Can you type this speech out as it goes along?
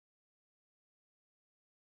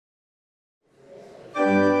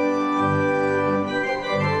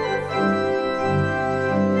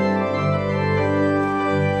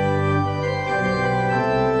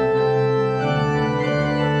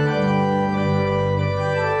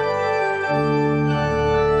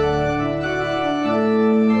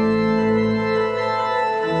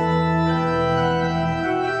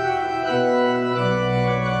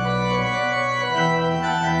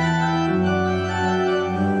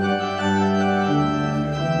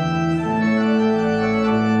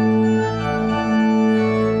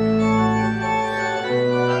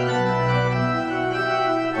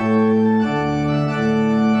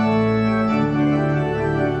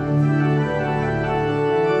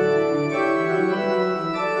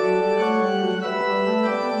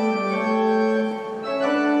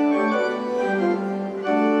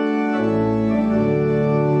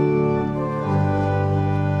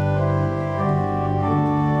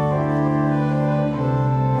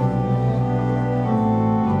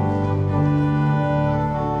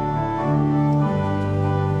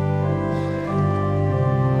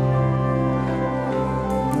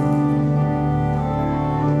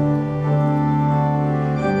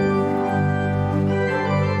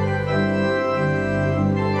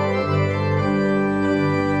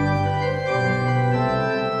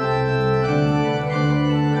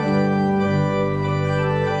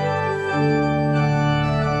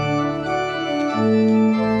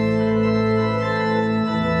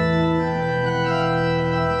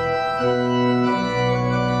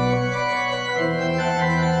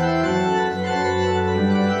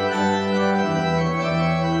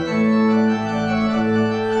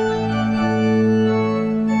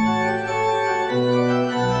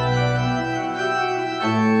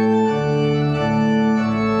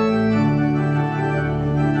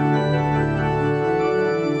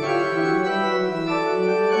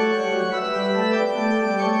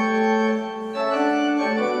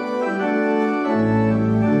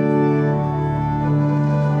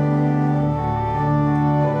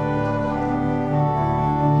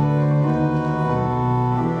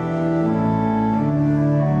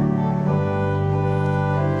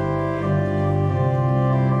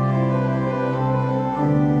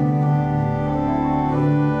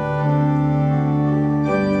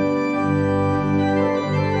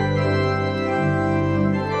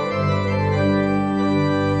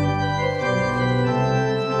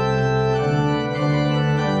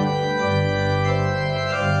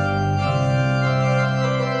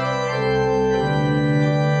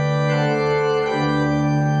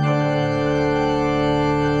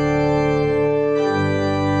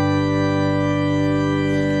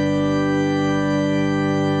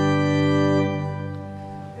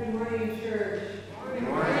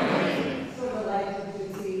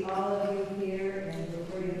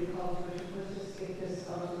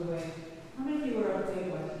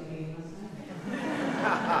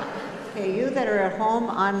that are at home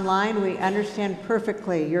online, we understand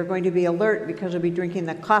perfectly. You're going to be alert because you'll be drinking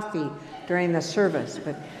the coffee during the service.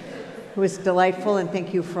 But it was delightful, and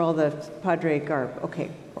thank you for all the Padre garb.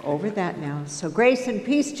 Okay, we're over that now. So grace and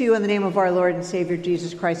peace to you in the name of our Lord and Savior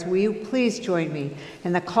Jesus Christ. Will you please join me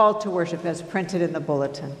in the call to worship as printed in the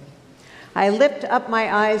bulletin? I lift up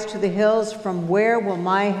my eyes to the hills. From where will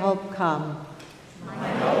my help come? My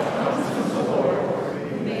help comes from the Lord,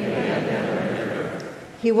 who made heaven and earth.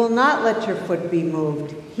 He will not let your foot be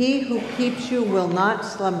moved. He who keeps you will not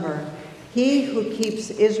slumber. He who keeps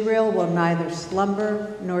Israel will neither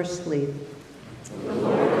slumber nor sleep. The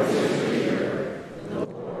Lord is your leader. The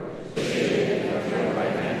Lord is the shade of your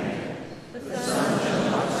right hand. The sun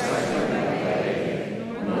shall not strike you by day,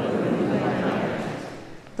 nor the moon by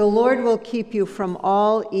night. The Lord will keep you from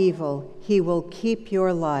all evil. He will keep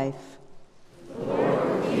your life. The Lord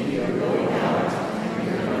will keep your going out and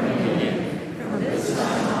your coming in from this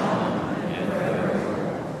time on and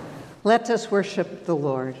forevermore. Let us worship the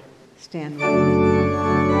Lord. Stand with me.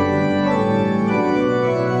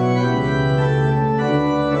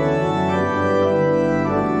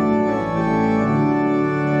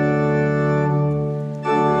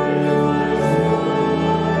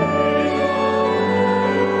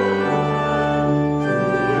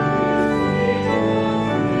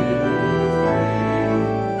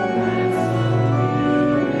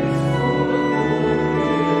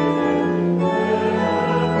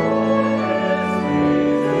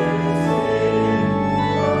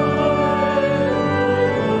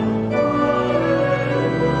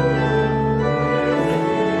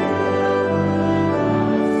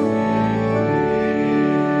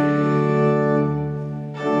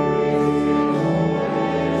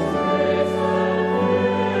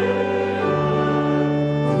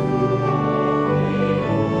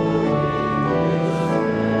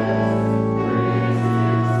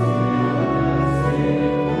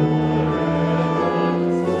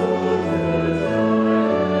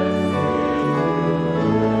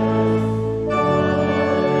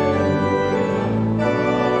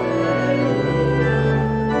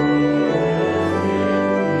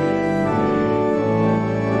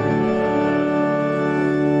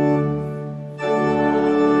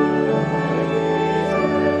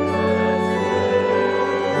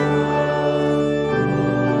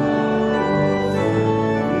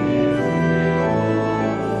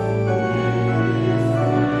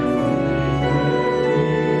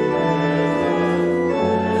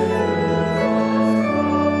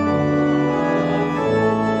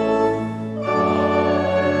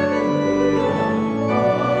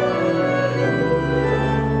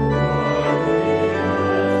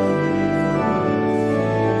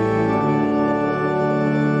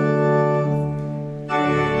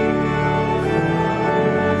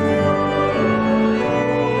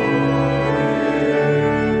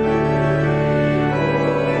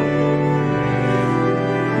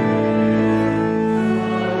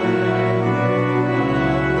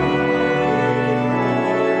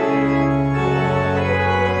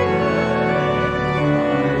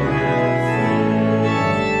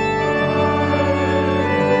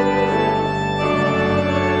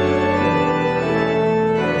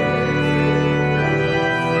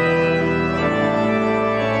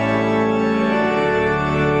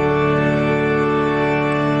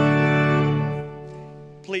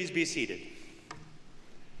 Please be seated.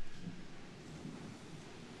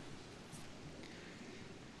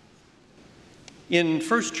 In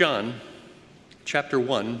 1 John chapter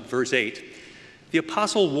 1, verse 8, the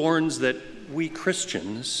apostle warns that we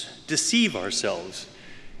Christians deceive ourselves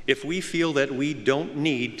if we feel that we don't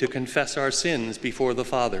need to confess our sins before the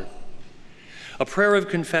Father. A prayer of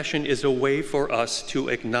confession is a way for us to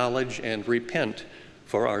acknowledge and repent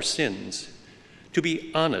for our sins, to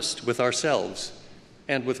be honest with ourselves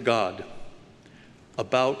and with God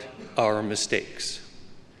about our mistakes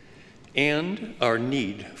and our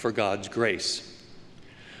need for God's grace.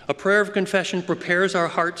 A prayer of confession prepares our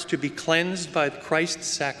hearts to be cleansed by Christ's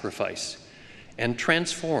sacrifice and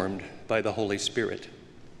transformed by the Holy Spirit.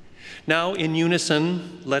 Now, in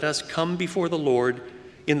unison, let us come before the Lord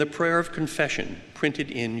in the prayer of confession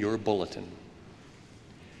printed in your bulletin.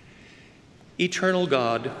 Eternal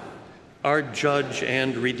God, our Judge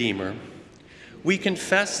and Redeemer, we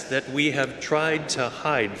confess that we have tried to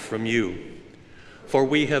hide from you, for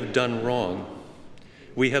we have done wrong.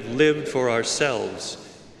 We have lived for ourselves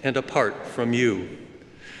and apart from you.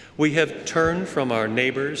 We have turned from our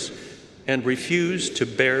neighbors and refused to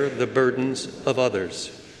bear the burdens of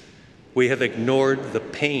others. We have ignored the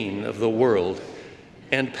pain of the world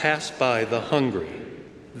and passed by the hungry,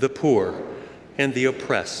 the poor, and the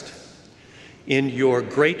oppressed. In your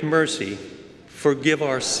great mercy, forgive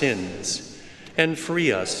our sins, and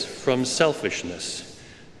free us from selfishness,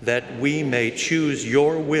 that we may choose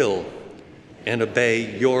your will and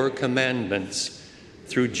obey your commandments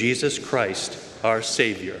through Jesus Christ, our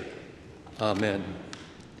Savior. Amen.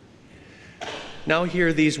 Now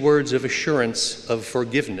hear these words of assurance of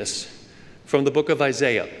forgiveness from the book of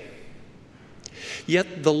Isaiah.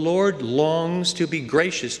 Yet the Lord longs to be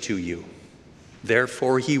gracious to you.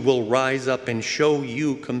 Therefore he will rise up and show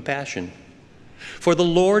you compassion. For the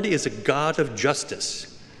Lord is a God of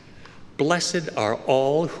justice. Blessed are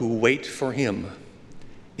all who wait for him.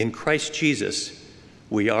 In Christ Jesus,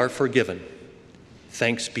 we are forgiven.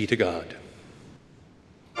 Thanks be to God.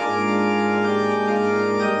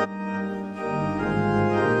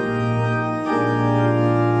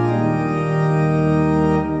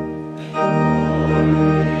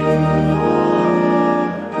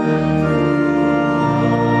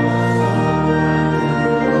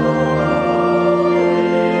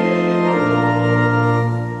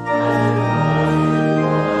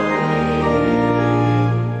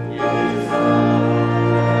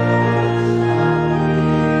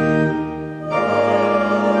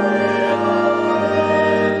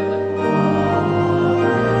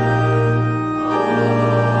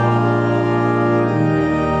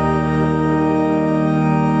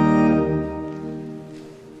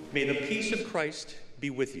 May the peace of Christ be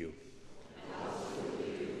with you.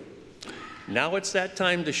 Now it's that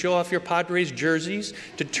time to show off your Padres jerseys,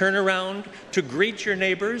 to turn around, to greet your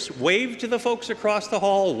neighbors, wave to the folks across the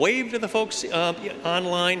hall, wave to the folks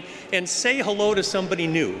online, and say hello to somebody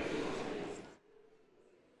new.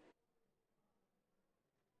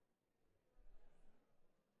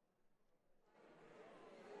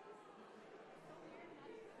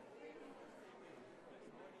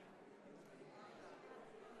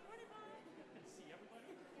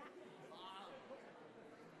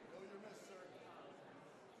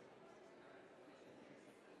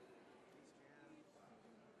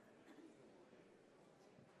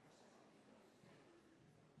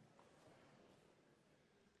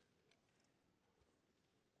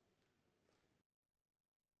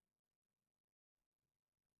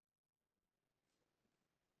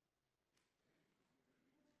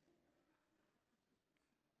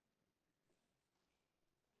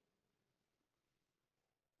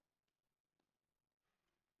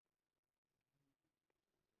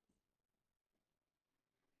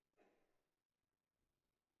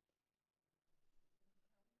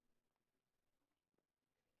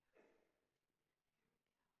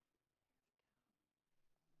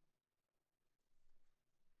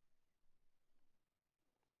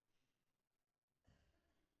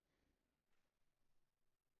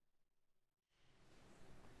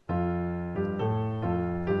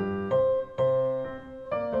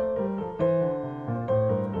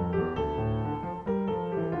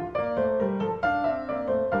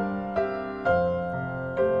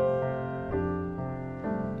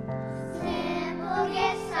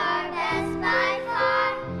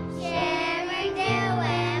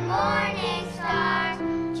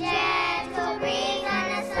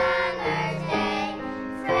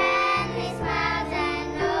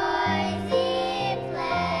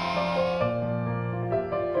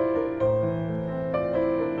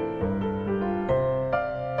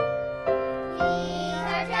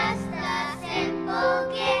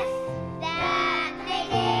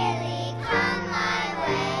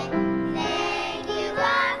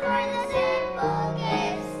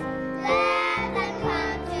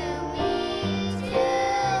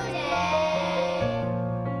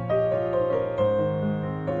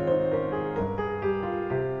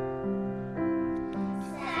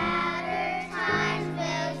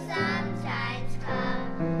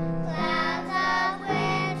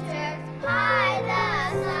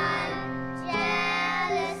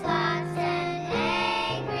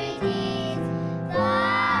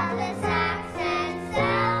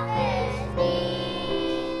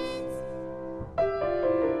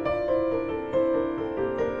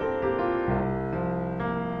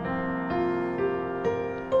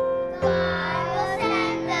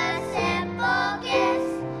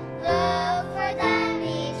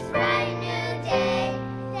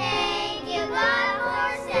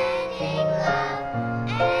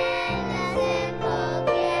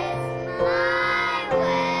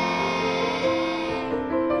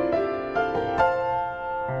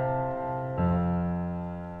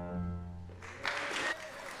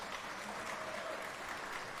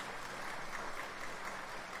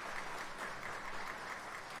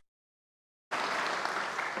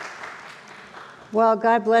 Well,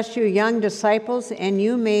 God bless you, young disciples, and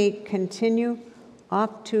you may continue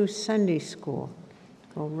off to Sunday school.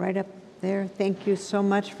 Go right up there. Thank you so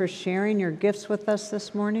much for sharing your gifts with us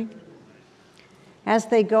this morning. As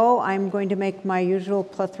they go, I'm going to make my usual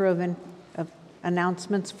plethora of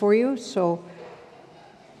announcements for you. So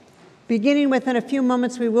beginning within a few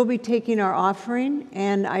moments, we will be taking our offering,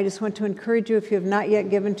 and I just want to encourage you, if you have not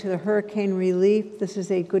yet given to the hurricane relief, this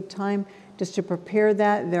is a good time just to prepare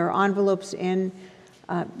that. There are envelopes in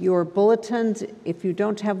your bulletins. If you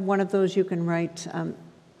don't have one of those, you can write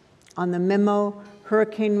on the memo,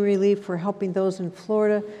 hurricane relief. We're helping those in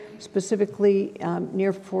Florida, specifically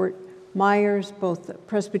near Fort Myers, both the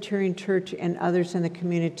Presbyterian Church and others in the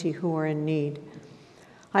community who are in need.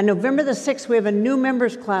 On November the 6th, we have a new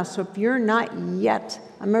members class, so if you're not yet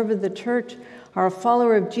a member of the church or a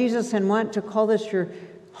follower of Jesus and want to call this your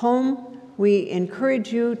home, we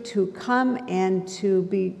encourage you to come and to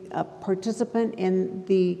be a participant in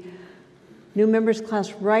the new members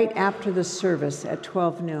class right after the service at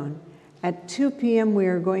 12 noon. At 2 p.m., we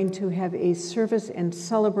are going to have a service in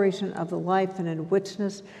celebration of the life and in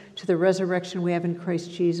witness to the resurrection we have in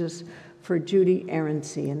Christ Jesus for Judy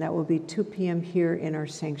Aroncy, and that will be 2 p.m. here in our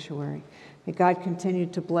sanctuary. May God continue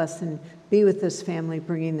to bless and be with this family,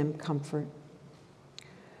 bringing them comfort.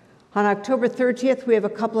 On October 30th, we have a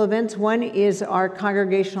couple events. One is our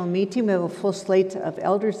congregational meeting. We have a full slate of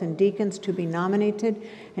elders and deacons to be nominated,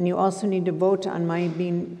 and you also need to vote on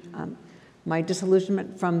my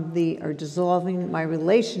disillusionment from or dissolving my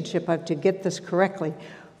relationship, I have to get this correctly,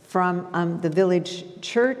 from the village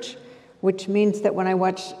church, which means that when I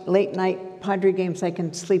watch late night Padre games, I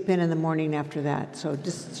can sleep in the morning after that. So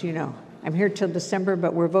just so you know, I'm here till December,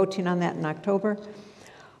 but we're voting on that in October.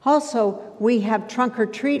 Also, we have Trunk or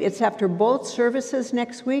Treat. It's after both services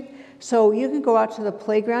next week. So you can go out to the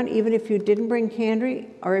playground, even if you didn't bring candy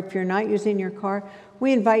or if you're not using your car.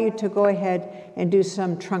 We invite you to go ahead and do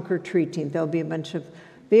some trunk or treating. There'll be a bunch of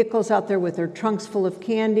vehicles out there with their trunks full of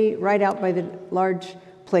candy right out by the large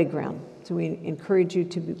playground. So we encourage you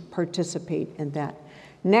to participate in that.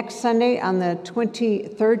 Next Sunday on the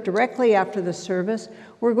 23rd, directly after the service,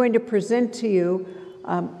 we're going to present to you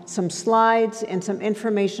some slides and some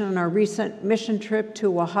information on our recent mission trip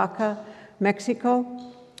to Oaxaca, Mexico.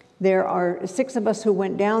 There are 6 of us who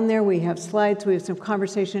went down there. We have slides, we have some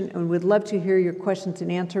conversation, and we'd love to hear your questions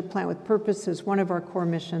and answer. Plant with Purpose is one of our core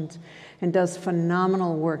missions and does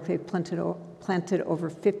phenomenal work. They've planted over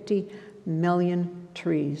 50 million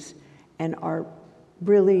trees and are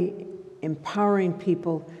really empowering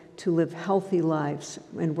people to live healthy lives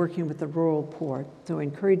and working with the rural poor. So I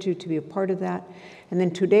encourage you to be a part of that. And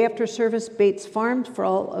then today after service, Bates Farms, for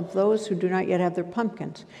all of those who do not yet have their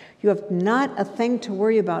pumpkins. You have not a thing to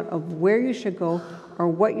worry about of where you should go or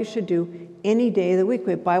what you should do any day of the week.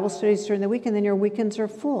 We have Bible studies during the week, and then your weekends are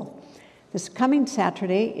full. This coming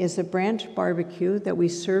Saturday is a branch barbecue that we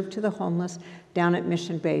serve to the homeless down at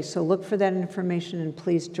Mission Bay. So look for that information and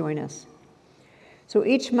please join us. So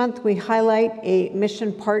each month we highlight a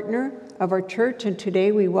mission partner of our church, and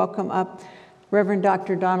today we welcome up Reverend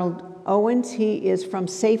Dr. Donald Owens. He is from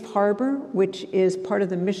Safe Harbor, which is part of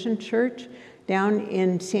the Mission Church down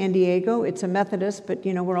in San Diego. It's a Methodist, but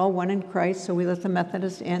you know, we're all one in Christ, so we let the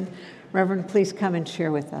Methodists in. Reverend, please come and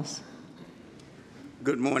share with us.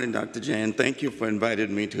 Good morning, Dr. Jan. Thank you for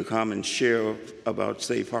inviting me to come and share about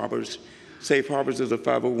Safe Harbors. Safe Harbors is a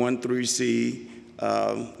 501(c)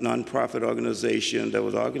 nonprofit organization that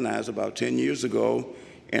was organized about 10 years ago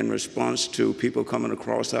in response to people coming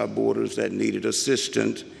across our borders that needed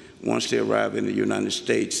assistance once they arrived in the United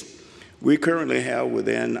States. We currently have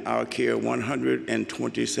within our care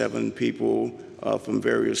 127 people from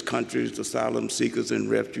various countries, asylum seekers and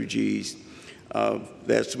refugees.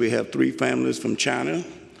 We have 3 families from China,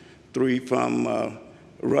 3 from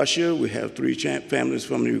Russia, we have 3 families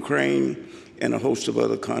from Ukraine, and a host of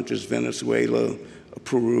other countries, Venezuela,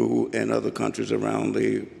 Peru, and other countries around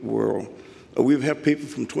the world. We've had people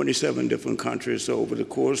from 27 different countries, so over the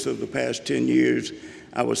course of the past 10 years,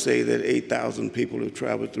 I would say that 8,000 people have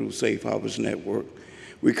traveled through Safe Harbors Network.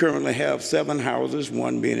 We currently have 7 houses,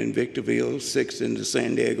 1 being in Victorville, 6 in the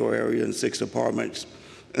San Diego area, and 6 apartments.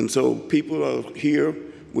 And so people are here.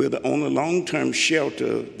 We're the only long-term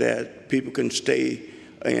shelter that people can stay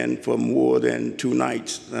in for more than 2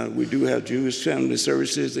 nights. We do have Jewish Family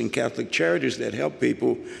Services and Catholic Charities that help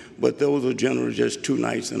people, but those are generally just 2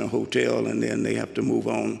 nights in a hotel, and then they have to move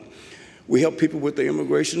on. We help people with their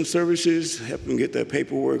immigration services, help them get their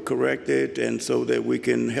paperwork corrected, and so that we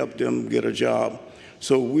can help them get a job.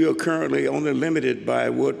 So we are currently only limited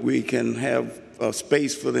by what we can have a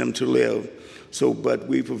space for them to live. But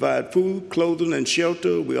we provide food, clothing, and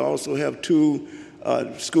shelter. We also have 2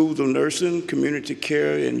 Schools of nursing, community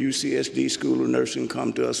care, and UCSD School of Nursing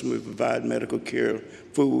come to us and we provide medical care,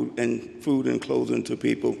 food and clothing to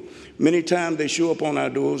people. Many times they show up on our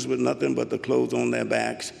doors with nothing but the clothes on their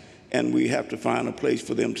backs, and we have to find a place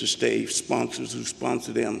for them to stay, sponsors who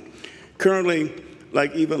sponsor them. Currently,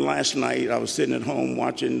 like even last night, I was sitting at home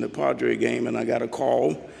watching the Padre game, and I got a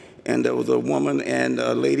call, and there was a woman and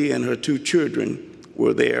a lady and her 2 children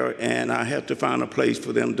were there, and I had to find a place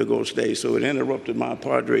for them to go stay. So it interrupted my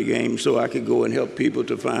Padre game so I could go and help people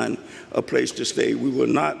to find a place to stay. We will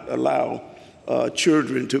not allow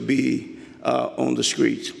children to be on the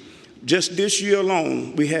streets. Just this year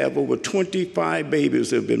alone, we have over 25 babies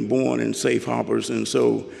that have been born in safe harbors, and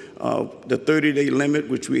so the 30-day limit,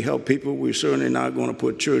 which we help people, we're certainly not going to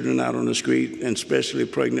put children out on the street, and especially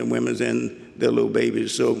pregnant women and their little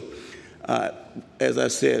babies. So as I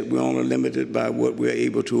said, we're only limited by what we're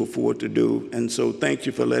able to afford to do. And so thank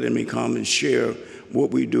you for letting me come and share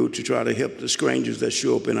what we do to try to help the strangers that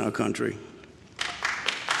show up in our country.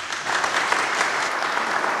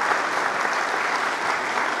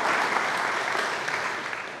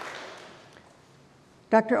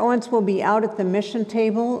 Dr. Owens will be out at the mission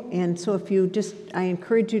table, and so I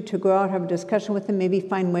encourage you to go out, have a discussion with him, maybe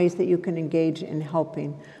find ways that you can engage in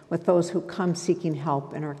helping with those who come seeking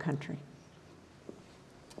help in our country.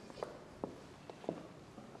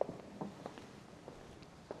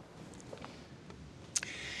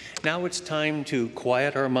 Now it's time to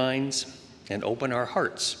quiet our minds and open our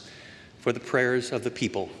hearts for the prayers of the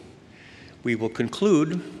people. We will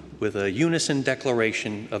conclude with a unison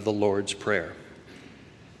declaration of the Lord's Prayer.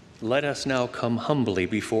 Let us now come humbly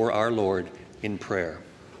before our Lord in prayer.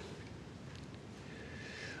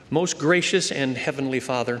 Most gracious and heavenly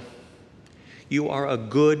Father, you are a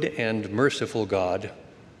good and merciful God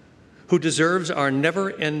who deserves our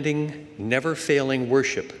never-ending, never-failing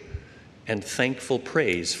worship and thankful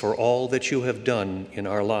praise for all that you have done in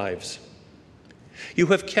our lives. You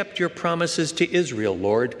have kept your promises to Israel,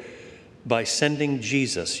 Lord, by sending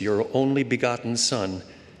Jesus, your only begotten Son,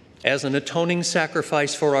 as an atoning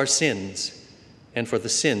sacrifice for our sins and for the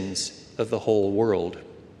sins of the whole world.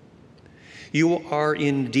 You are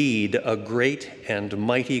indeed a great and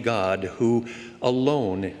mighty God who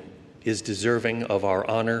alone is deserving of our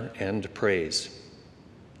honor and praise.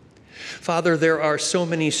 Father, there are so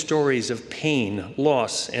many stories of pain,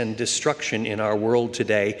 loss, and destruction in our world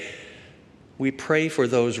today. We pray for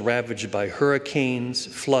those ravaged by hurricanes,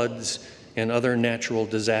 floods, and other natural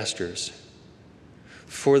disasters.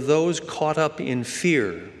 For those caught up in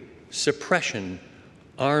fear, suppression,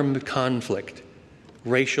 armed conflict,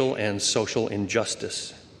 racial and social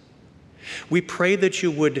injustice. We pray that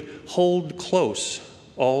you would hold close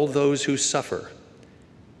all those who suffer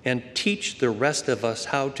and teach the rest of us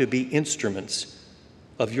how to be instruments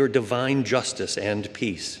of your divine justice and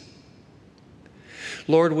peace.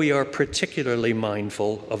 Lord, we are particularly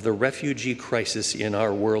mindful of the refugee crisis in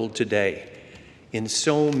our world today, in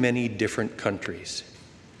so many different countries.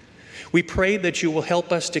 We pray that you will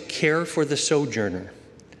help us to care for the sojourner.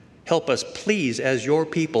 Help us, please, as your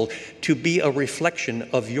people, to be a reflection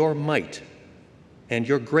of your might and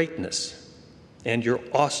your greatness and your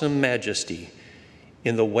awesome majesty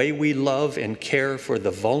in the way we love and care for the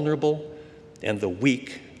vulnerable and the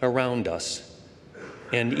weak around us,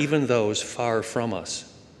 and even those far from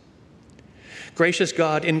us. Gracious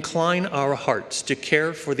God, incline our hearts to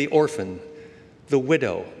care for the orphan, the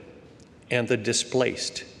widow, and the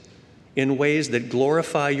displaced in ways that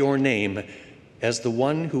glorify your name as the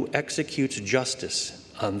one who executes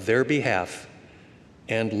justice on their behalf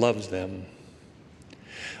and loves them.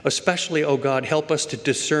 Especially, O God, help us to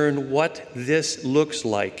discern what this looks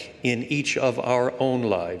like in each of our own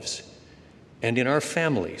lives and in our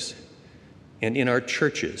families and in our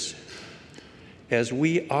churches, as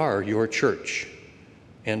we are your church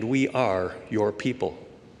and we are your people.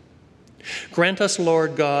 Grant us,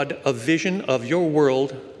 Lord God, a vision of your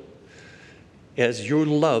world as your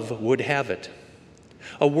love would have it,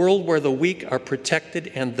 a world where the weak are protected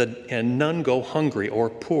and none go hungry or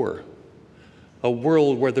poor, a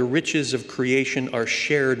world where the riches of creation are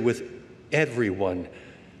shared with everyone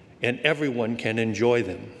and everyone can enjoy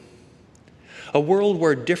them, a world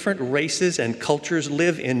where different races and cultures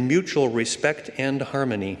live in mutual respect and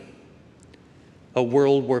harmony, a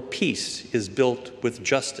world where peace is built with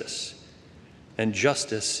justice and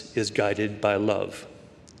justice is guided by love.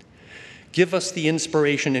 Give us the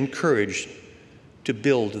inspiration and courage to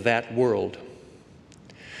build that world.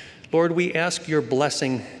 Lord, we ask your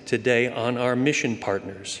blessing today on our mission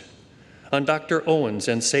partners, on Dr. Owens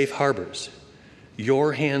and Safe Harbors,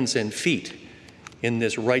 your hands and feet in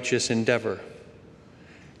this righteous endeavor.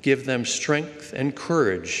 Give them strength and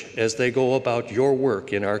courage as they go about your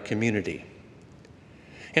work in our community.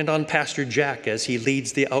 And on Pastor Jack as he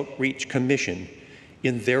leads the Outreach Commission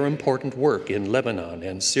in their important work in Lebanon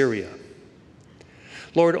and Syria.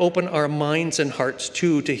 Lord, open our minds and hearts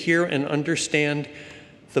too to hear and understand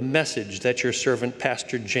the message that your servant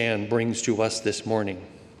Pastor Jan brings to us this morning.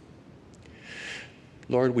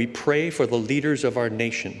 Lord, we pray for the leaders of our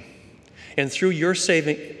nation, and through your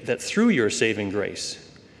saving grace,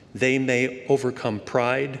 they may overcome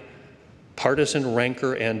pride, partisan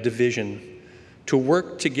rancor, and division to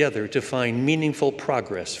work together to find meaningful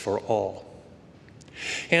progress for all.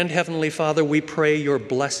 And Heavenly Father, we pray your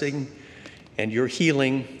blessing and your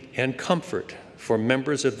healing and comfort for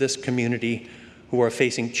members of this community who are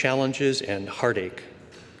facing challenges and heartache.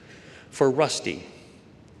 For Rusty,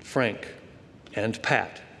 Frank, and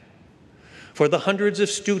Pat. For the hundreds of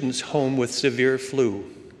students home with severe flu.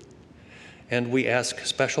 And we ask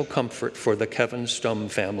special comfort for the Kevin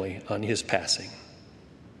Stum family on his passing.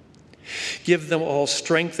 Give them all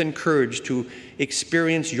strength and courage to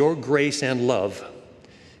experience your grace and love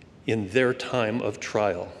in their time of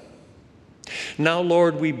trial. Now,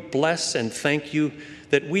 Lord, we bless and thank you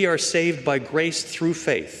that we are saved by grace through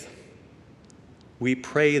faith. We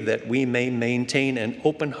pray that we may maintain an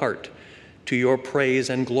open heart to your praise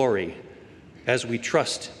and glory as we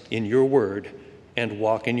trust in your word and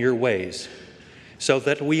walk in your ways, so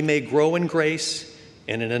that we may grow in grace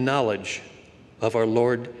and in a knowledge of our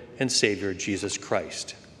Lord and Savior, Jesus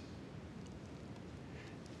Christ.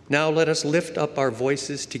 Now let us lift up our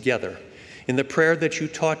voices together in the prayer that you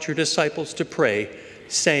taught your disciples to pray,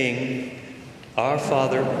 saying, Our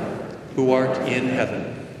Father, who art in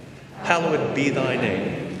heaven, hallowed be thy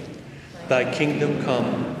name. Thy kingdom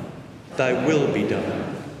come, thy will be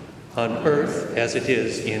done, on earth as it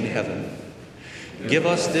is in heaven. Give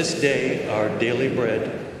us this day our daily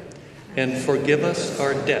bread, and forgive us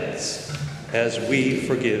our debts as we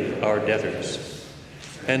forgive our debtors.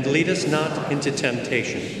 And lead us not into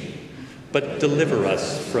temptation, but deliver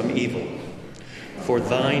us from evil. For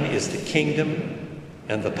thine is the kingdom,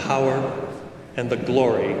 and the power, and the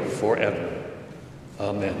glory forever.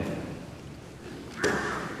 Amen.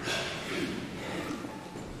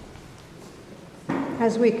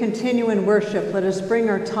 As we continue in worship, let us bring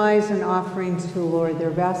our tithes and offerings to the Lord. There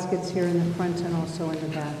are baskets here in the front and also in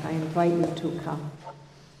the back. I invite you to come.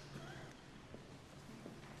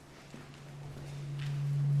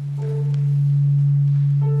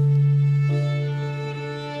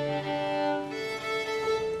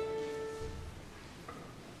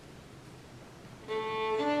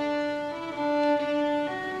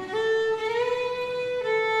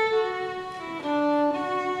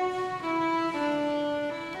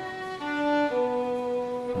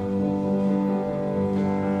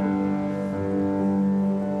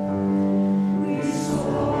 We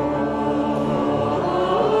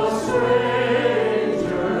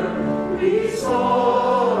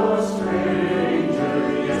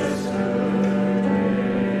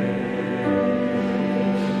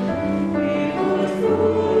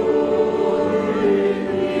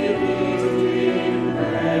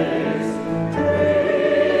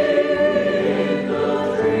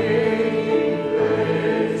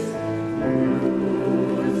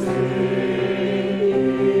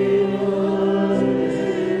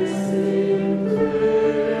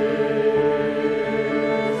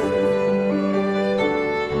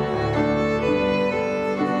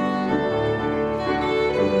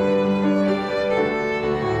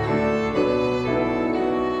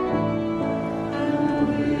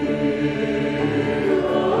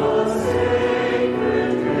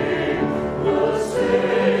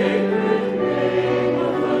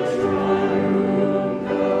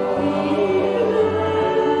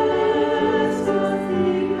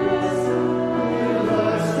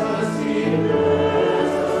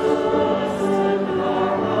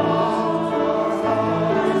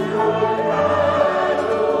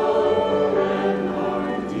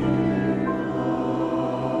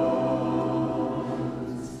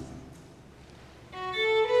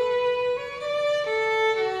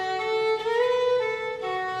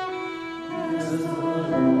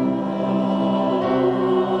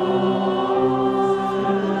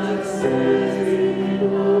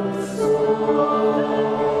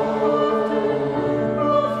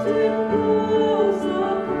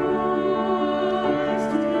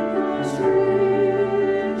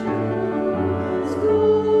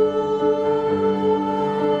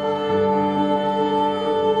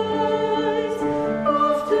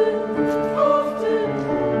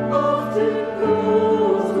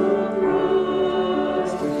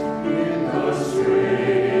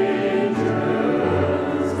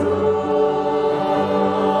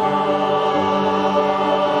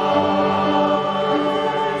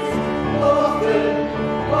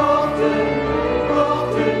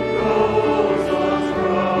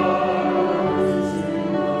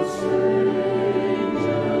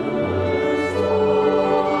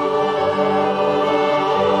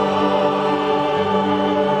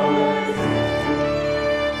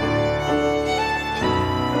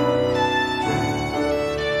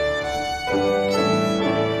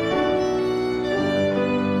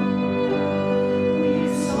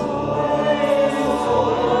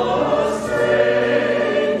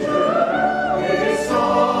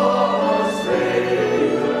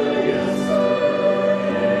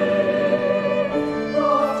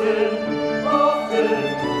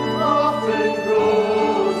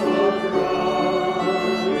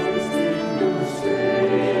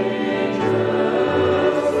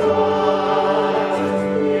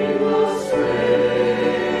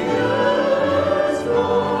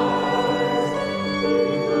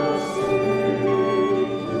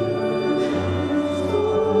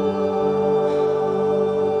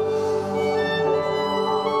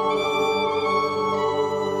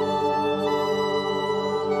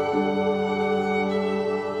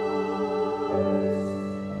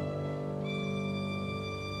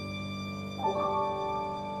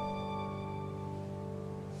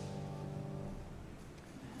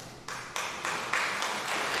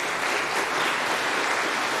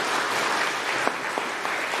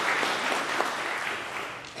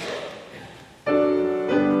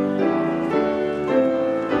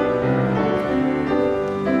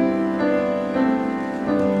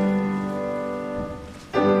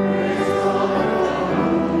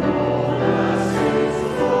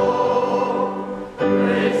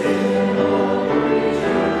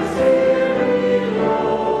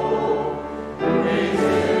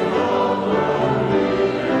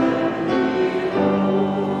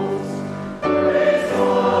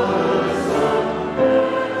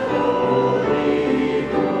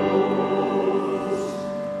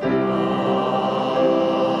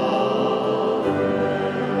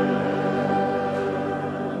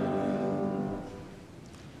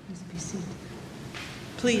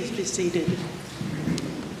Please be seated.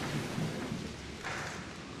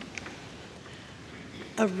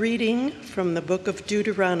 A reading from the book of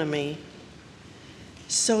Deuteronomy.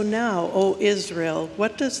 So now, O Israel,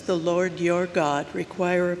 what does the Lord your God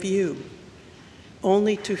require of you?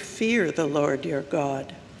 Only to fear the Lord your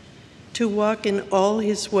God, to walk in all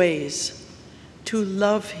his ways, to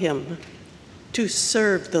love him, to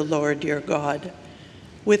serve the Lord your God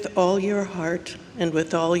with all your heart and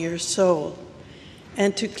with all your soul,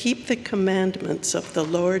 and to keep the commandments of the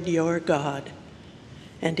Lord your God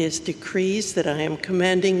and his decrees that I am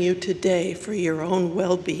commanding you today for your own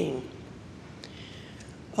well-being.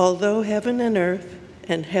 Although heaven and earth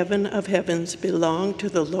and heaven of heavens belong to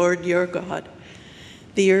the Lord your God,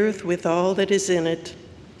 the earth with all that is in it,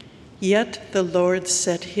 yet the Lord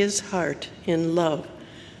set his heart in love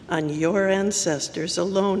on your ancestors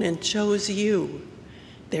alone and chose you,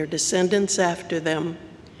 their descendants after them,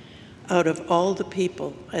 out of all the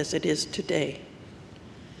people as it is today.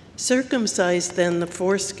 Circumcise then the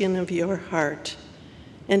foreskin of your heart,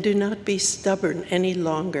 and do not be stubborn any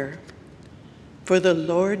longer. For the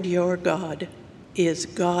Lord your God is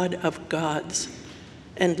God of gods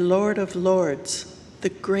and Lord of lords, the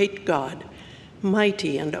great God,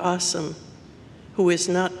 mighty and awesome, who is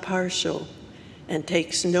not partial and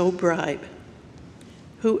takes no bribe,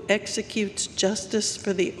 who executes justice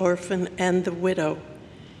for the orphan and the widow,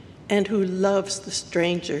 and who loves the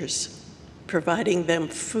strangers, providing them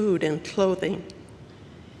food and clothing.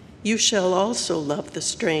 You shall also love the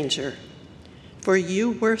stranger, for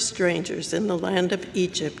you were strangers in the land of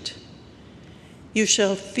Egypt. You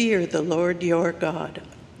shall fear the Lord your God.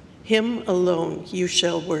 Him alone you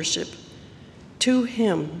shall worship. To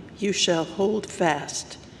him you shall hold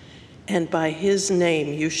fast, and by his name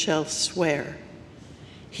you shall swear.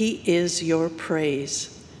 He is your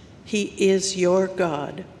praise. He is your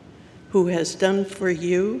God, who has done for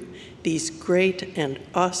you these great and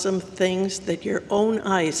awesome things that your own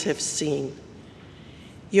eyes have seen.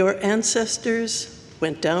 Your ancestors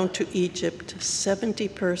went down to Egypt, 70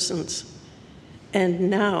 persons, and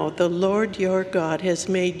now the Lord your God has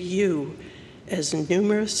made you as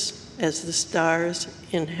numerous as the stars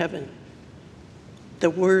in heaven. The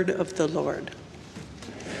word of the Lord.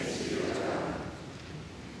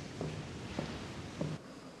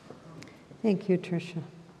 Thank you, Tricia.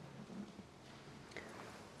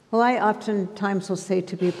 Well, I oftentimes will say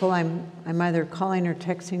to people, I'm either calling or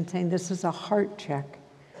texting saying this is a heart check.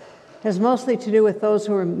 It has mostly to do with those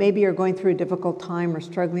who maybe are going through a difficult time or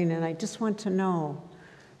struggling, and I just want to know,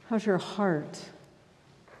 how's your heart?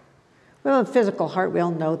 We have a physical heart, we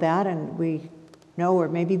all know that, and we know, or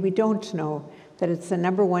maybe we don't know, that it's the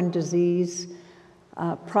number one disease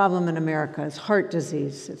problem in America is heart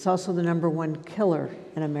disease. It's also the number one killer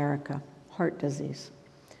in America, heart disease.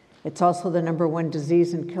 It's also the number one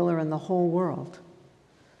disease and killer in the whole world.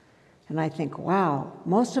 And I think, wow,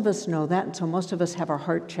 most of us know that, and so most of us have our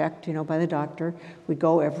heart checked, by the doctor. We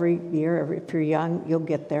go every year. If you're young, you'll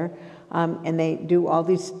get there. And they do all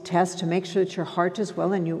these tests to make sure that your heart is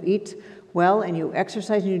well, and you eat well, and you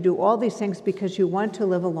exercise, and you do all these things because you want to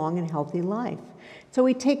live a long and healthy life. So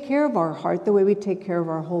we take care of our heart the way we take care of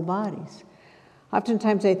our whole bodies.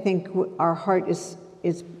 Oftentimes I think our heart is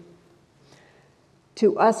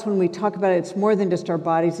to us, when we talk about it, it's more than just our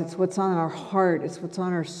bodies. It's what's on our heart. It's what's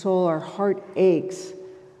on our soul. Our heart aches.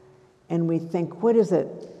 And we think, what is it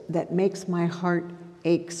that makes my heart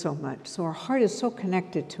ache so much? So our heart is so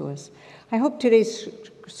connected to us. I hope today's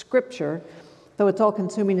scripture, though it's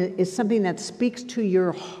all-consuming, is something that speaks to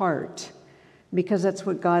your heart, because that's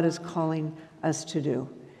what God is calling us to do,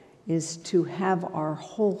 is to have our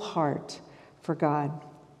whole heart for God.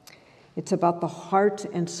 It's about the heart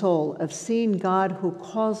and soul of seeing God, who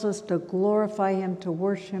calls us to glorify him, to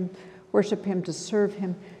worship him, to serve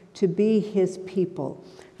him, to be his people.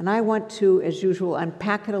 And I want to, as usual,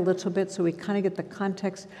 unpack it a little bit so we kind of get the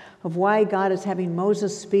context of why God is having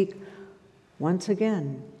Moses speak once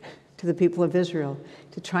again to the people of Israel,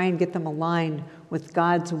 to try and get them aligned with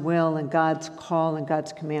God's will and God's call and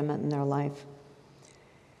God's commandment in their life.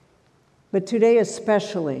 But today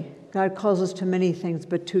especially, God calls us to many things,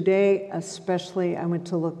 but today especially I want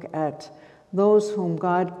to look at those whom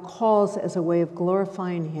God calls as a way of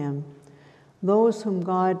glorifying him, those whom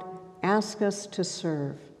God asks us to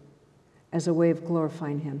serve as a way of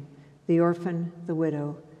glorifying him, the orphan, the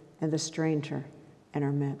widow, and the stranger in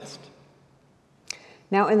our midst.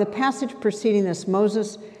 Now, in the passage preceding this,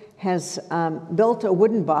 Moses has built a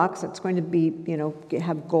wooden box that's going to be,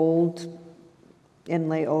 have gold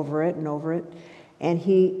inlay over it, and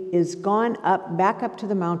he is gone back up to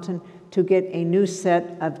the mountain to get a new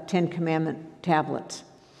set of 10 Commandment tablets.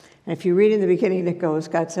 And if you read in the beginning, it goes,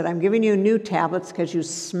 God said, I'm giving you new tablets because you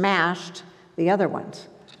smashed the other ones.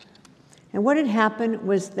 And what had happened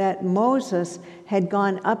was that Moses had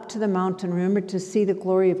gone up to the mountain, remember, to see the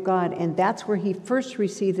glory of God, and that's where he first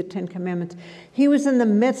received the Ten Commandments. He was in the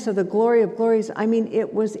midst of the glory of glories. I mean,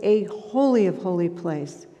 it was a holy of holy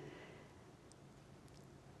place.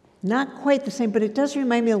 Not quite the same, but it does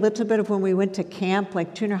remind me a little bit of when we went to camp,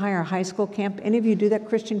 like junior high or high school camp. Any of you do that,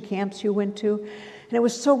 Christian camps you went to? And it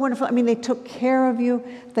was so wonderful. I mean, they took care of you.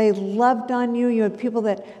 They loved on you. You had people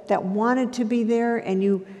that wanted to be there, and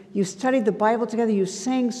you studied the Bible together. You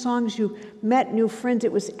sang songs. You met new friends.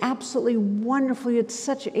 It was absolutely wonderful. You had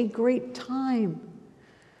such a great time.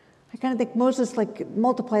 I kind of think Moses, like,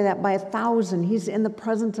 multiply that by 1,000. He's in the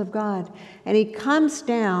presence of God. And he comes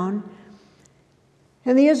down,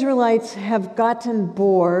 and the Israelites have gotten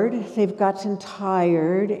bored. They've gotten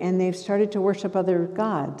tired, and they've started to worship other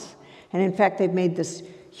gods. And in fact, they've made this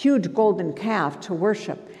huge golden calf to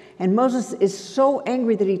worship. And Moses is so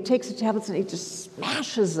angry that he takes the tablets and he just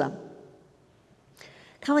smashes them.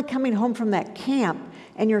 Kind of like coming home from that camp,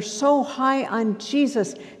 and you're so high on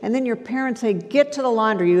Jesus, and then your parents say, get to the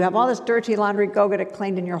laundry. You have all this dirty laundry, go get it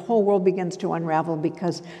cleaned, and your whole world begins to unravel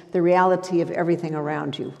because the reality of everything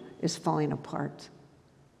around you is falling apart.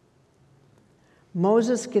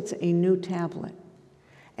 Moses gets a new tablet,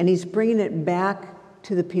 and he's bringing it back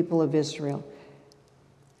to the people of Israel.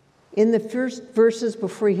 In the first verses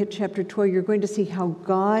before you hit chapter 12, you're going to see how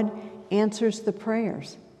God answers the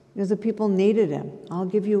prayers because the people needed him. I'll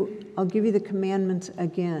give you the commandments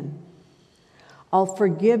again. I'll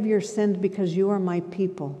forgive your sins because you are my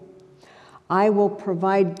people. I will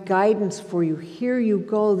provide guidance for you. Here you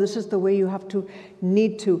go. This is the way you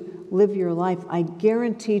need to live your life. I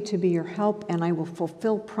guarantee to be your help, and I will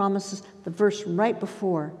fulfill promises. The verse right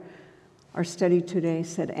before our study today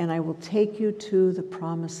said, and I will take you to the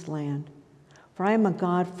promised land. For I am a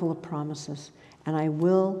God full of promises, and I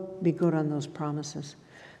will be good on those promises.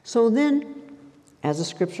 So then, as the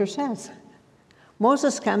scripture says,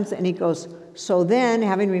 Moses comes and he goes, so then,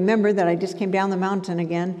 having remembered that I just came down the mountain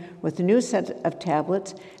again with a new set of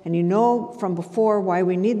tablets, and you know from before why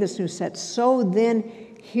we need this new set, so then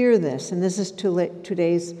hear this, and this is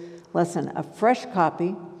today's lesson, a fresh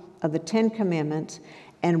copy of the Ten Commandments.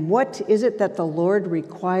 And what is it that the Lord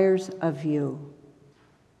requires of you?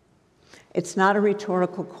 It's not a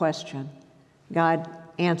rhetorical question. God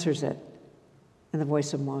answers it in the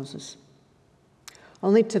voice of Moses.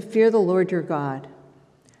 Only to fear the Lord your God,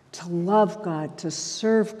 to love God, to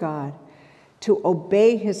serve God, to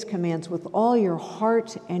obey his commands with all your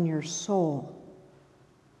heart and your soul,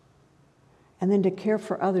 and then to care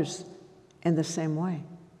for others in the same way.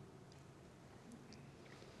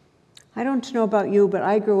 I don't know about you, but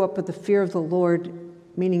I grew up with the fear of the Lord,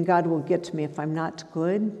 meaning God will get to me if I'm not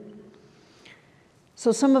good.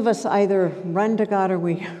 So some of us either run to God or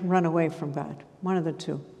we run away from God, one of the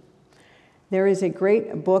two. There is a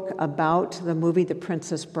great book about the movie The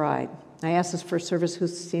Princess Bride. I asked this first service,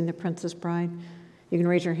 who's seen The Princess Bride? You can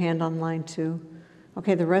raise your hand online too.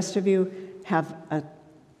 Okay, the rest of you have a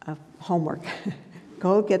homework.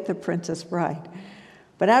 Go get The Princess Bride.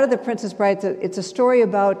 But out of The Princess Bride, it's a story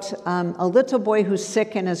about a little boy who's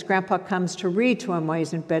sick, and his grandpa comes to read to him while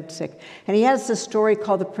he's in bed sick. And he has this story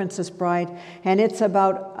called The Princess Bride, and it's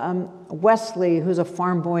about Wesley, who's a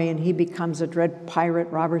farm boy, and he becomes a dread pirate,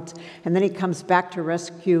 Roberts, and then he comes back to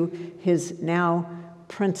rescue his now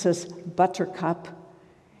Princess Buttercup.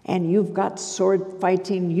 And you've got sword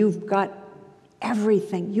fighting, you've got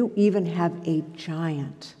everything. You even have a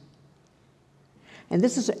giant. And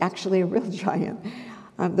this is actually a real giant.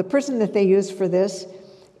 The person that they use for this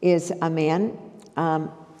is a man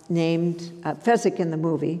named Fezzik in the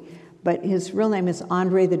movie, but his real name is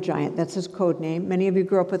Andre the Giant. That's his code name. Many of you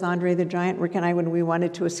grew up with Andre the Giant. Rick and I, when we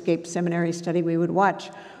wanted to escape seminary study, we would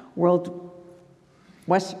watch World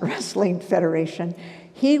Wrestling Federation.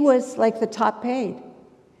 He was like the top paid.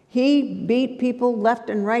 He beat people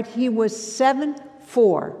left and right. He was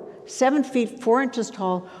 7'4", 7 feet 4 inches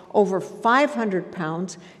tall, over 500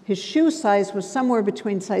 pounds. His shoe size was somewhere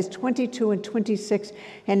between size 22 and 26,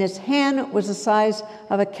 and his hand was the size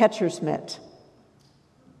of a catcher's mitt.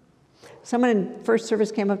 Someone in first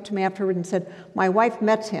service came up to me afterward and said, my wife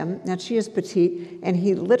met him, now she is petite, and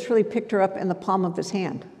he literally picked her up in the palm of his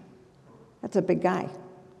hand. That's a big guy.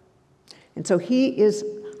 And so he is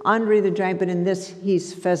Andre the Giant, but in this,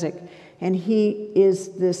 he's Fezzik. And he is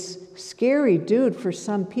this scary dude for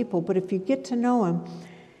some people, but if you get to know him,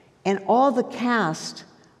 and all the cast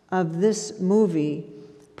of this movie,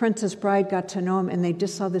 Princess Bride, got to know him, and they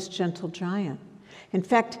just saw this gentle giant. In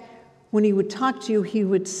fact, when he would talk to you, he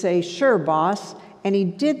would say, sure, boss, And he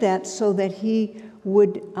did that so that he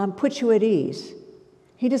would put you at ease.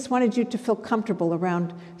 He just wanted you to feel comfortable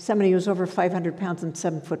around somebody who's over 500 pounds and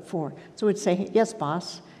 7'4". So he'd say, yes,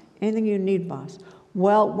 boss. Anything you need, boss.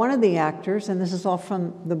 Well, one of the actors, and this is all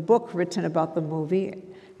from the book written about the movie,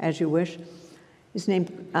 As You Wish, his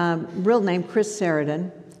real name, Chris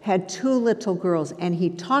Sarandon, had 2 little girls, and he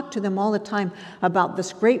talked to them all the time about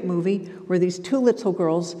this great movie where these 2 little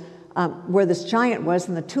girls, where this giant was,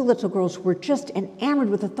 and the 2 little girls were just enamored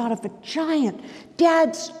with the thought of a giant.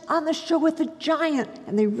 Dad's on the show with a giant,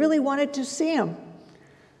 and they really wanted to see him.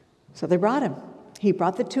 So they brought him. He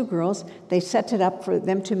brought the 2 girls. They set it up for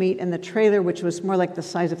them to meet in the trailer, which was more like the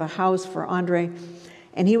size of a house for Andre.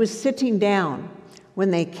 And he was sitting down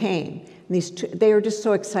when they came. And they were just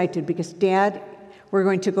so excited because, Dad, we're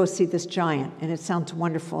going to go see this giant. And it sounds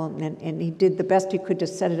wonderful. And he did the best he could to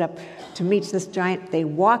set it up to meet this giant. They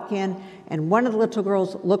walk in, and one of the little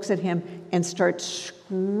girls looks at him and starts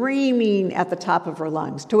screaming at the top of her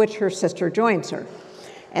lungs, to which her sister joins her.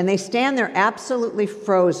 And they stand there absolutely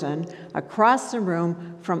frozen across the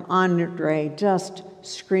room from Andre, just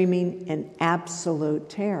screaming in absolute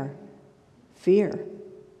terror, fear.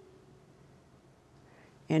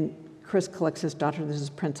 And Chris collects his daughter, this is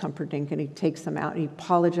Prince Humperdinck, and he takes them out, and he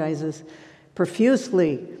apologizes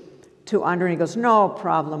profusely to Andre, and he goes, no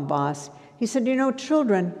problem, boss. He said, you know,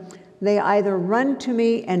 children, they either run to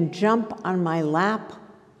me and jump on my lap,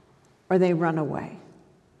 or they run away.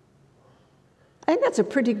 I think that's a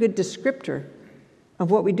pretty good descriptor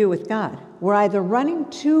of what we do with God. We're either running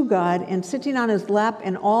to God and sitting on his lap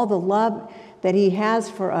and all the love that he has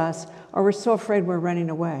for us, or we're so afraid we're running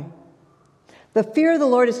away. The fear of the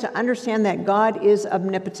Lord is to understand that God is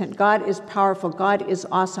omnipotent, God is powerful, God is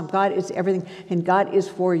awesome, God is everything, and God is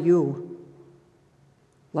for you,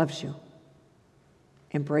 loves you,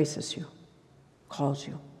 embraces you, calls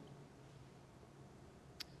you.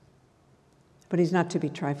 But he's not to be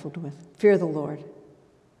trifled with. Fear the Lord.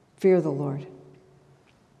 Fear the Lord.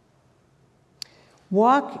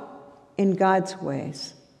 Walk in God's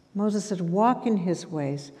ways. Moses said, walk in his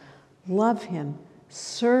ways. Love him.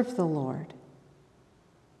 Serve the Lord.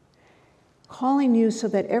 Calling you so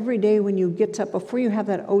that every day when you get up, before you have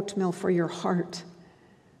that oatmeal for your heart,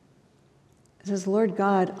 it says, Lord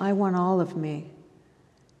God, I want all of me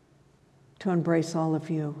to embrace all of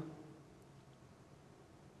you.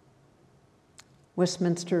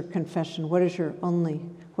 Westminster Confession, what are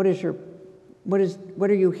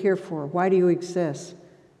you here for? Why do you exist?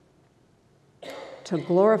 To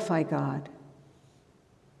glorify God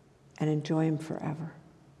and enjoy him forever.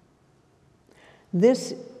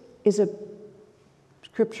 This is a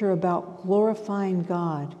scripture about glorifying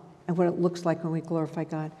God and what it looks like when we glorify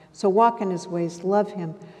God. So walk in his ways, love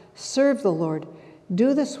him, serve the Lord.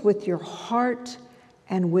 Do this with your heart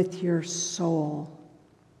and with your soul.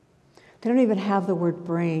 They don't even have the word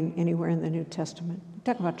brain anywhere in the New Testament.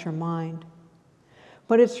 They talk about your mind.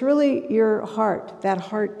 But it's really your heart, that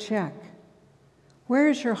heart check. Where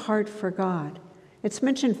is your heart for God? It's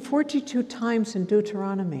mentioned 42 times in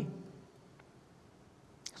Deuteronomy.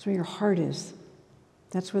 That's where your heart is.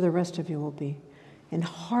 That's where the rest of you will be. And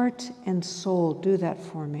heart and soul, do that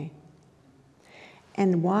for me.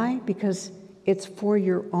 And why? Because it's for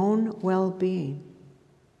your own well-being.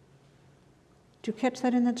 Did you catch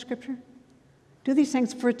that in that scripture? Do these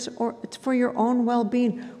things it's for your own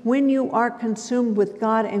well-being. When you are consumed with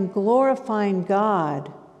God and glorifying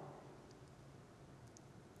God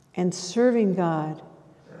and serving God,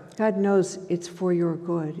 God knows it's for your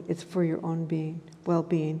good. It's for your own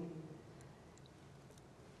well-being.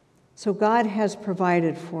 So God has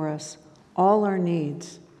provided for us all our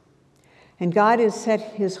needs. And God has set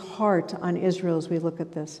his heart on Israel as we look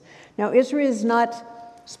at this. Now, Israel is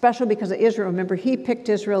not special because of Israel. Remember, he picked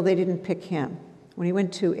Israel, they didn't pick him. When he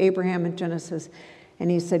went to Abraham in Genesis,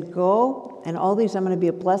 and he said, go, and all these, I'm going to be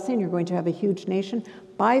a blessing. You're going to have a huge nation.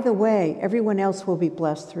 By the way, everyone else will be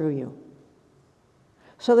blessed through you.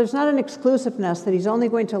 So there's not an exclusiveness that he's only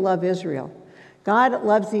going to love Israel. God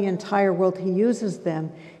loves the entire world. He uses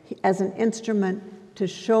them as an instrument to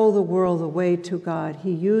show the world the way to God.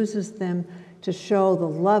 He uses them to show the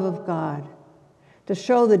love of God, to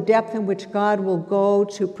show the depth in which God will go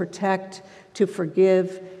to protect, to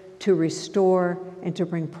forgive, to restore, and to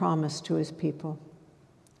bring promise to his people.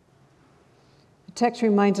 The text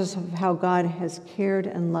reminds us of how God has cared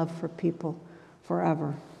and loved for people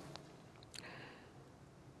forever.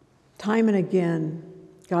 Time and again,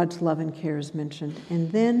 God's love and care is mentioned.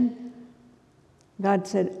 And then God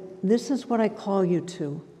said, this is what I call you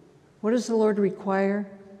to. What does the Lord require?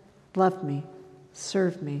 Love me,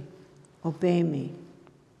 serve me, obey me.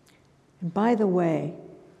 And by the way,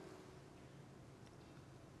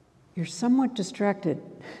 you're somewhat distracted.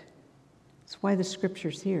 That's why the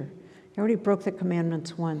scripture's here. You already broke the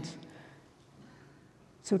commandments once.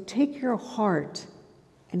 So take your heart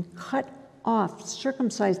and cut off,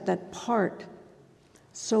 circumcise that part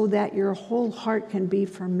so that your whole heart can be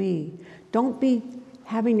for me. Don't be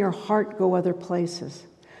having your heart go other places.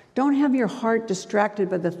 Don't have your heart distracted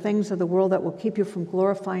by the things of the world that will keep you from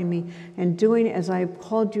glorifying me and doing as I've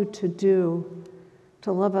called you to do,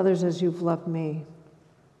 to love others as you've loved me.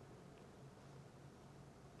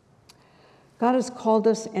 God has called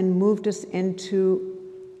us and moved us into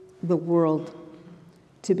the world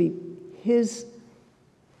to be His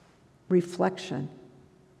reflection,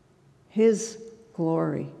 His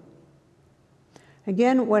glory.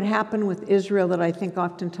 Again, what happened with Israel that I think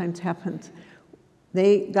oftentimes happens,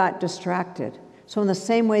 they got distracted. So in the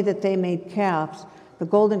same way that they made calves, the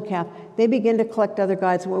golden calf, they began to collect other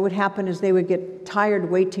gods. And what would happen is they would get tired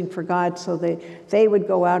waiting for God, so they would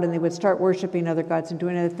go out and they would start worshiping other gods and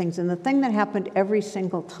doing other things. And the thing that happened every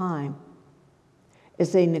single time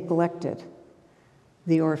is they neglected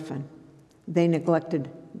the orphan. They neglected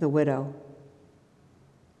the widow.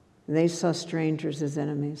 They saw strangers as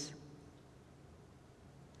enemies.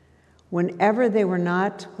 Whenever they were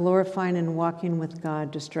not glorifying and walking with God,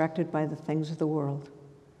 distracted by the things of the world,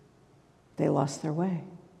 they lost their way.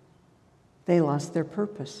 They lost their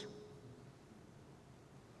purpose.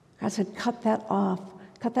 God said, cut that off.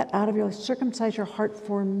 Cut that out of your life. Circumcise your heart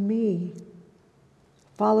for me.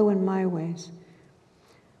 Follow in my ways.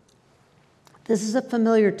 This is a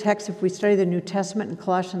familiar text if we study the New Testament in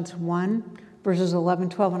Colossians 1, verses 11,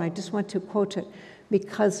 12, and I just want to quote it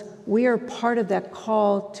because we are part of that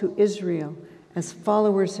call to Israel as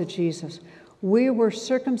followers of Jesus. We were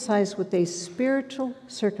circumcised with a spiritual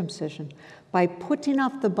circumcision by putting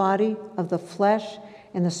off the body of the flesh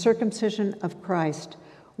and the circumcision of Christ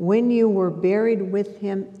when you were buried with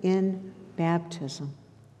him in baptism.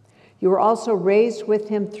 You were also raised with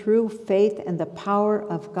him through faith and the power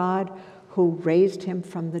of God who raised him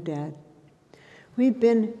from the dead. We've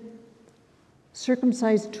been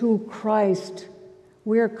circumcised to Christ.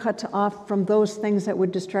 We are cut off from those things that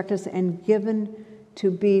would distract us and given to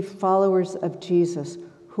be followers of Jesus,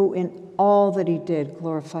 who in all that he did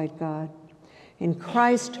glorified God. In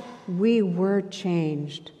Christ, we were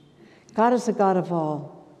changed. God is the God of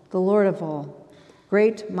all, the Lord of all,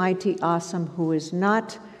 great, mighty, awesome, who is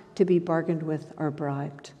not to be bargained with or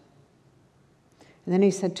bribed. And then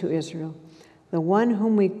he said to Israel, the one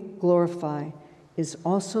whom we glorify is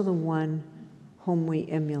also the one whom we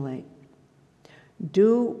emulate.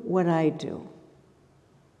 Do what I do,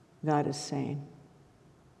 God is saying.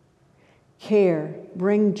 Care,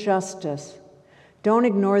 bring justice. Don't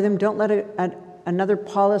ignore them. Don't let another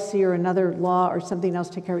policy or another law or something else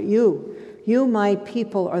take care of you. You, my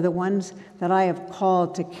people, are the ones that I have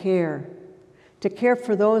called to care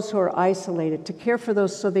for those who are isolated, to care for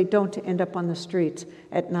those so they don't end up on the streets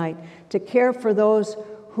at night, to care for those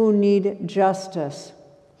who need justice.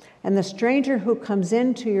 And the stranger who comes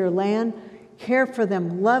into your land, care for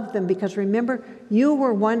them, love them, because remember, you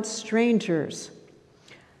were once strangers.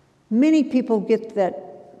 Many people get that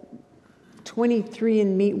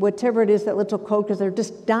 23andMe, whatever it is, that little code, because they're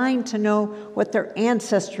just dying to know what their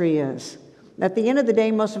ancestry is. At the end of the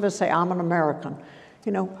day, most of us say, I'm an American.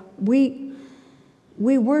 You know, we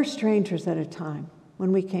were strangers at a time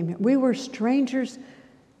when we came here. We were strangers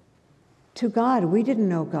to God. We didn't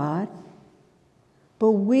know God.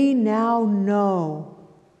 But we now know.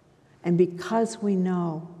 And because we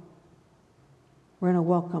know, we're going to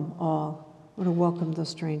welcome all. We're going to welcome those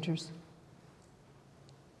strangers.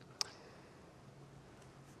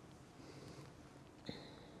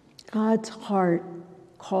 God's heart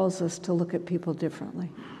calls us to look at people differently.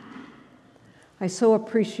 I so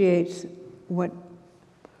appreciate what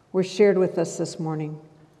was shared with us this morning.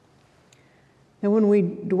 And when we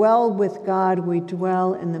dwell with God, we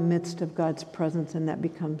dwell in the midst of God's presence, and that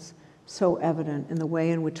becomes so evident in the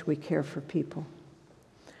way in which we care for people.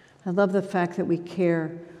 I love the fact that we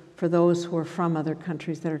care for those who are from other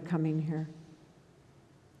countries that are coming here.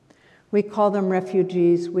 We call them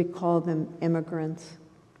refugees, we call them immigrants,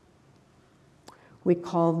 we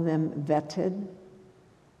call them vetted,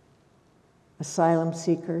 asylum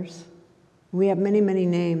seekers. We have many, many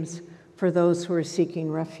names for those who are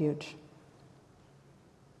seeking refuge.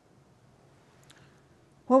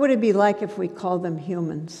 What would it be like if we called them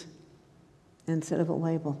humans instead of a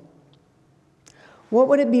label? What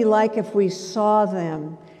would it be like if we saw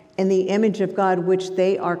them in the image of God, which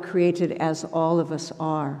they are created as all of us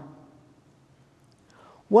are?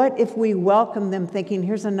 What if we welcome them thinking,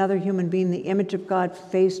 here's another human being, the image of God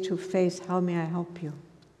face to face, how may I help you?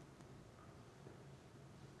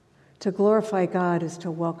 To glorify God is to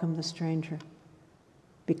welcome the stranger.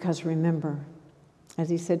 Because remember, as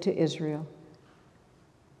he said to Israel,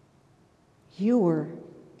 you were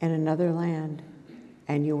in another land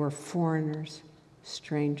and you were foreigners,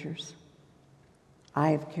 strangers. I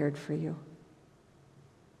have cared for you.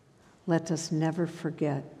 Let us never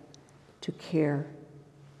forget to care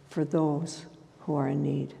for those who are in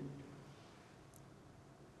need.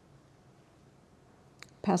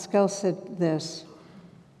 Pascal said this,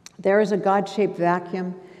 there is a God-shaped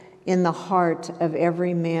vacuum in the heart of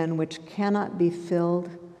every man which cannot be filled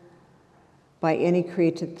by any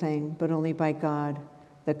created thing, but only by God,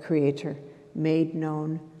 the Creator, made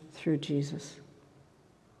known through Jesus.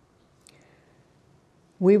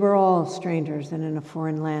 We were all strangers and in a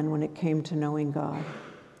foreign land when it came to knowing God.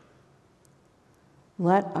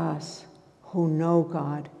 Let us who know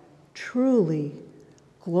God truly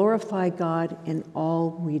glorify God in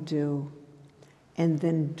all we do, and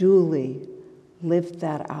then duly live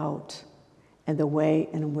that out in the way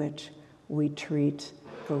in which we treat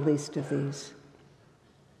the least of these.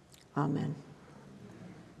 Amen.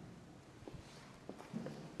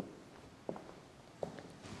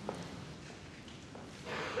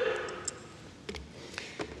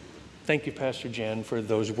 Thank you, Pastor Jan, for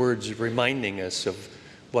those words reminding us of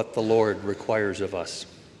what the Lord requires of us.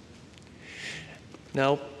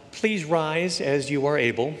 Now, please rise as you are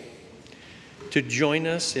able to join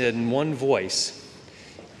us in one voice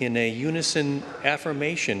in a unison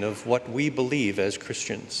affirmation of what we believe as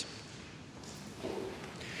Christians.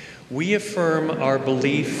 We affirm our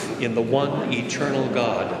belief in the one eternal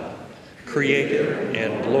God, Creator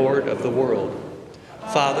and Lord of the world,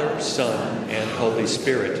 Father, Son, and Holy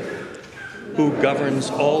Spirit, who governs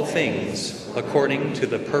all things according to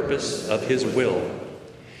the purpose of his will.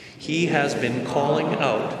 He has been calling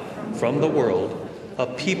out from the world a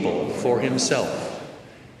people for himself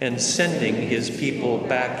and sending his people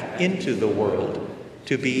back into the world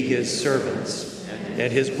to be his servants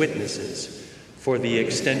and his witnesses for the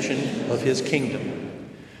extension of his kingdom,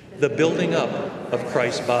 the building up of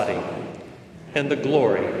Christ's body, and the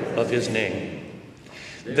glory of his name.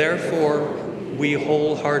 Therefore, we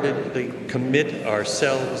wholeheartedly commit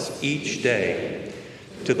ourselves each day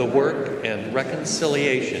to the work and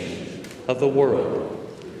reconciliation of the world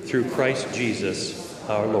through Christ Jesus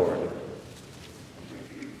our Lord.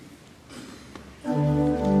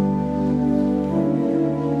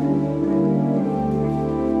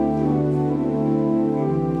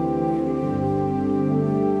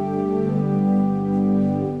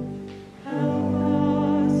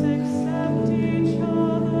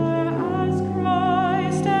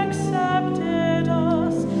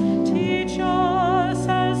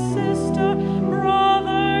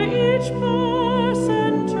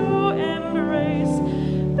 Person to embrace.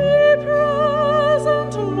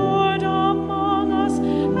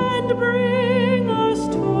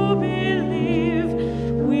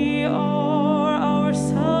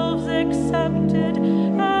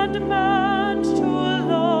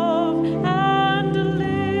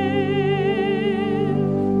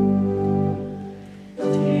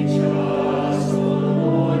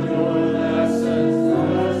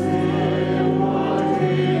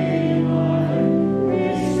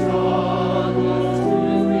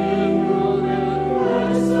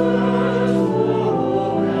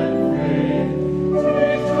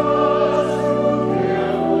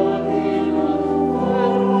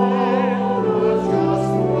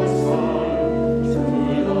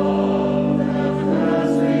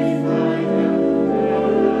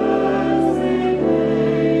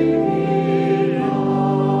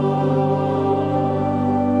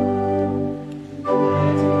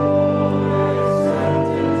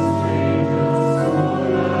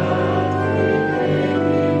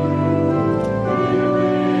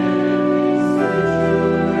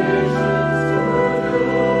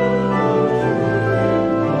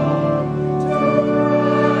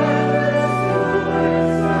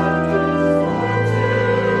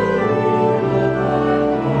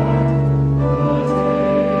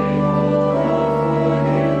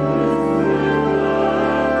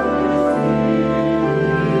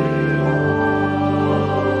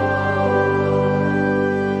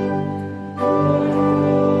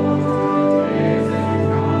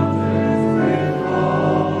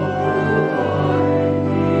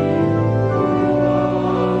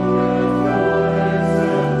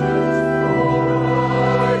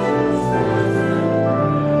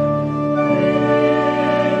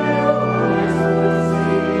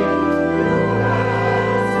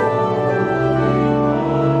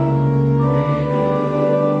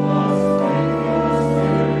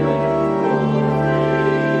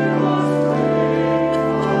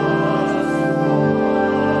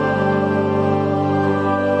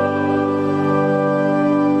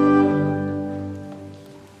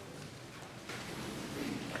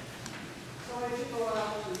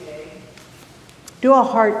 Do a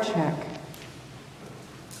heart check.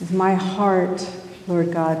 Is my heart,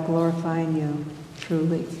 Lord God, glorifying you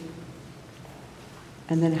truly?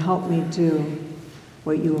 And then help me do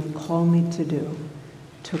what you have called me to do,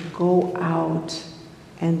 to go out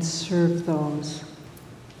and serve those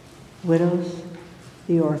widows,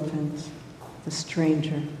 the orphans, the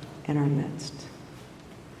stranger in our midst.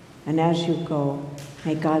 And as you go,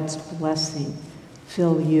 may God's blessing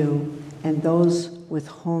fill you and those with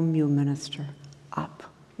whom you minister up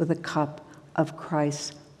with a cup of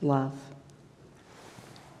Christ's love.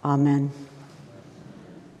 Amen.